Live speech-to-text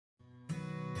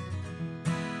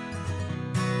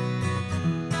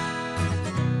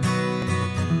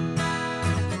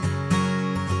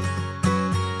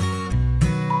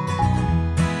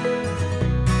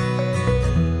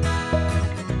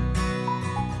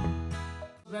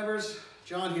members,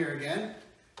 John here again.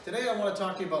 Today I want to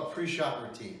talk to you about pre-shot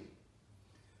routine.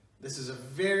 This is a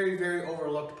very, very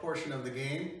overlooked portion of the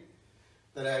game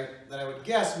that I would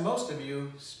guess most of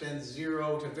you spend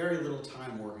zero to very little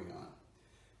time working on.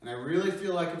 And I really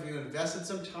feel like if you invested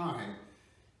some time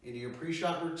into your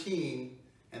pre-shot routine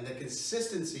and the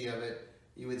consistency of it,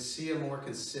 you would see a more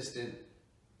consistent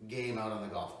game out on the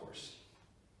golf course.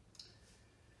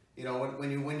 You know,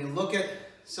 when you look at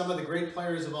some of the great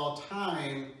players of all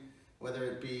time, whether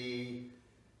it be,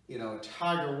 you know,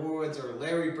 Tiger Woods or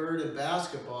Larry Bird in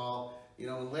basketball, you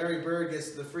know, when Larry Bird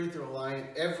gets to the free throw line,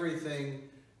 everything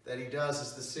that he does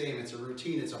is the same. It's a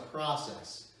routine, it's a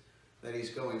process that he's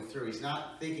going through. He's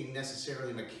not thinking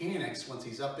necessarily mechanics once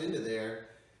he's up into there.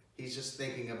 He's just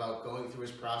thinking about going through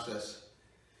his process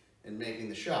and making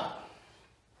the shot.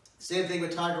 Same thing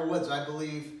with Tiger Woods. I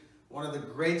believe one of the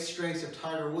great strengths of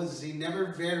Tiger Woods is he never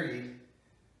varied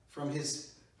from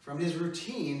his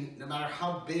routine, no matter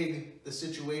how big the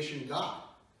situation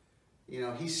got. You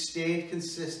know, he stayed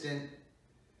consistent,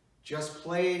 just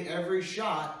played every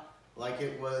shot like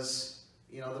it was,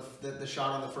 you know, the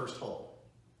shot on the first hole.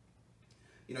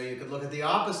 You know, you could look at the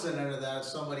opposite end of that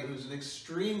as somebody who's an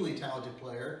extremely talented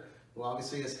player, who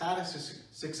obviously has had a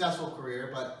successful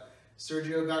career, but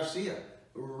Sergio Garcia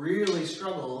really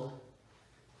struggled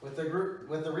with the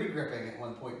regripping at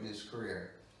one point in his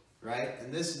career, right?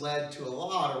 And this led to a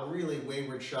lot of really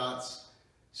wayward shots,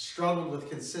 struggled with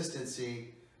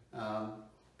consistency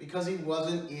because he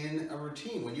wasn't in a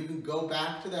routine. When you can go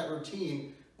back to that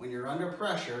routine, when you're under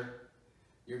pressure,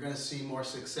 you're going to see more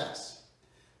success.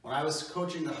 When I was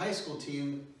coaching the high school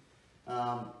team,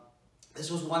 this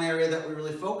was one area that we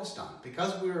really focused on.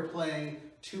 Because we were playing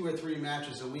 2 or 3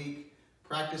 matches a week,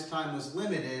 practice time was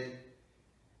limited.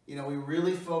 You know, we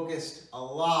really focused a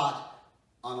lot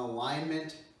on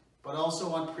alignment, but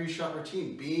also on pre-shot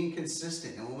routine, being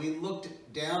consistent. And when we looked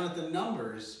down at the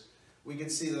numbers, we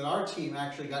could see that our team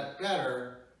actually got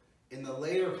better in the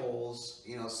later holes,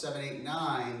 you know, 7, 8,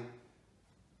 9,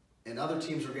 and other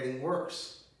teams were getting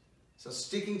worse. So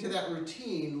sticking to that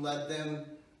routine led them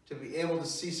to be able to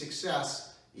see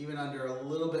success even under a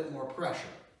little bit more pressure.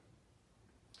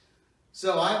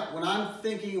 So when I'm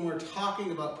thinking and we're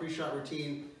talking about pre-shot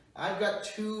routine, I've got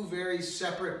 2 very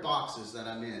separate boxes that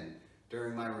I'm in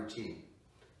during my routine.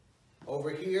 Over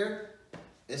here,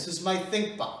 this is my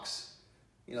think box.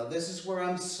 You know, this is where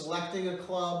I'm selecting a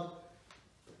club.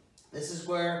 This is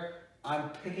where I'm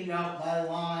picking out my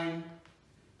line.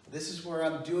 This is where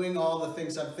I'm doing all the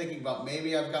things I'm thinking about.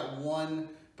 Maybe I've got one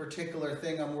particular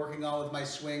thing I'm working on with my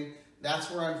swing. That's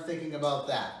where I'm thinking about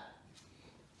that.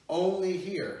 Only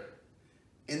here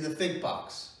in the think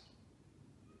box.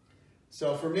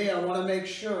 So for me, I want to make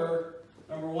sure,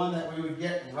 number one, that we would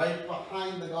get right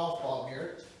behind the golf ball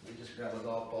here. Let me just grab a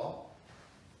golf ball.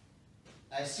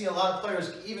 I see a lot of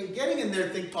players even getting in their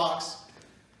think box,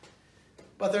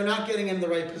 but they're not getting in the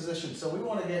right position. So we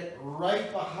want to get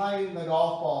right behind the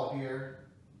golf ball here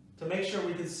to make sure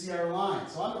we can see our line.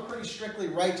 So I'm a pretty strictly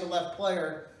right to left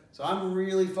player, so I'm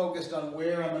really focused on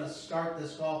where I'm going to start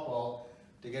this golf ball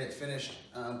to get it finished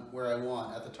where I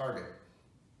want, at the target.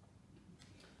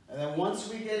 And then once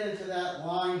we get into that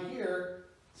line here,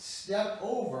 step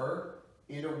over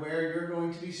into where you're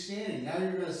going to be standing. Now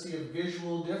you're going to see a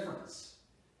visual difference.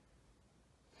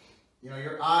 You know,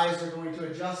 your eyes are going to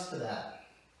adjust to that,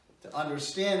 to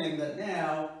understanding that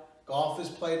now golf is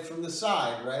played from the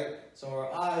side, right? So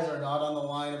our eyes are not on the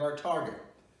line of our target.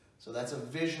 So that's a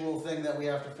visual thing that we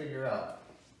have to figure out.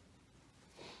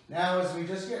 Now, as we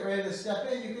just get ready to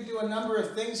step in, you can do a number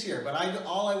of things here, but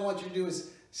all I want you to do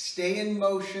is stay in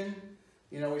motion.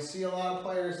 You know, we see a lot of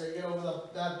players that get over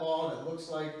that ball and it looks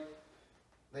like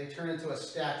they turn into a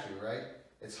statue, right?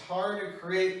 It's hard to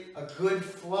create a good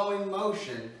flowing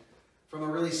motion from a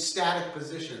really static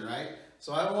position, right?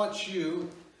 So I want you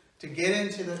to get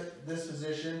into this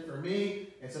position. For me,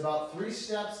 it's about 3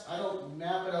 steps. I don't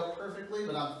map it out perfectly,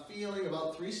 but I'm feeling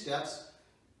about 3 steps.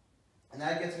 And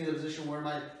that gets me to a position where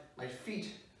my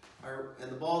feet are,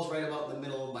 and the ball's right about in the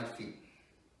middle of my feet.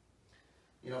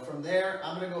 You know, from there,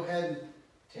 I'm going to go ahead and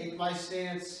take my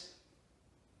stance,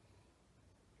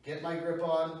 get my grip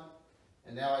on,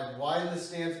 and now I widen the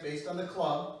stance based on the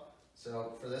club.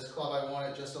 So for this club, I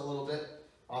want it just a little bit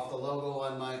off the logo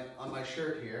on my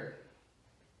shirt here.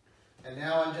 And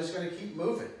now I'm just going to keep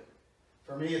moving.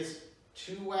 For me, it's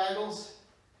 2 waggles,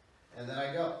 and then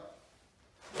I go.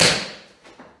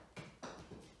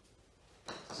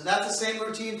 So that's the same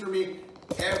routine for me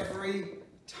every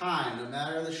time. No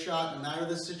matter the shot, no matter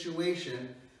the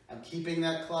situation, I'm keeping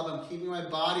that club, I'm keeping my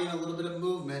body in a little bit of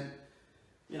movement.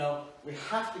 you know, we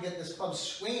have to get this club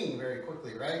swinging very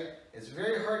quickly, right? It's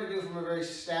very hard to do from a very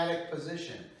static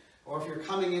position. Or if you're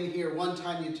coming in here, one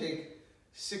time you take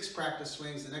 6 practice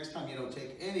swings, the next time you don't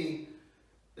take any.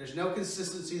 There's no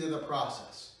consistency to the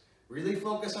process. Really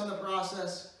focus on the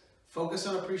process, focus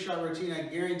on a pre-shot routine. I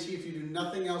guarantee if you do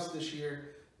nothing else this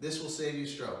year, this will save you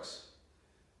strokes.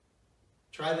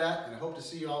 Try that, and I hope to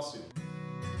see you all soon.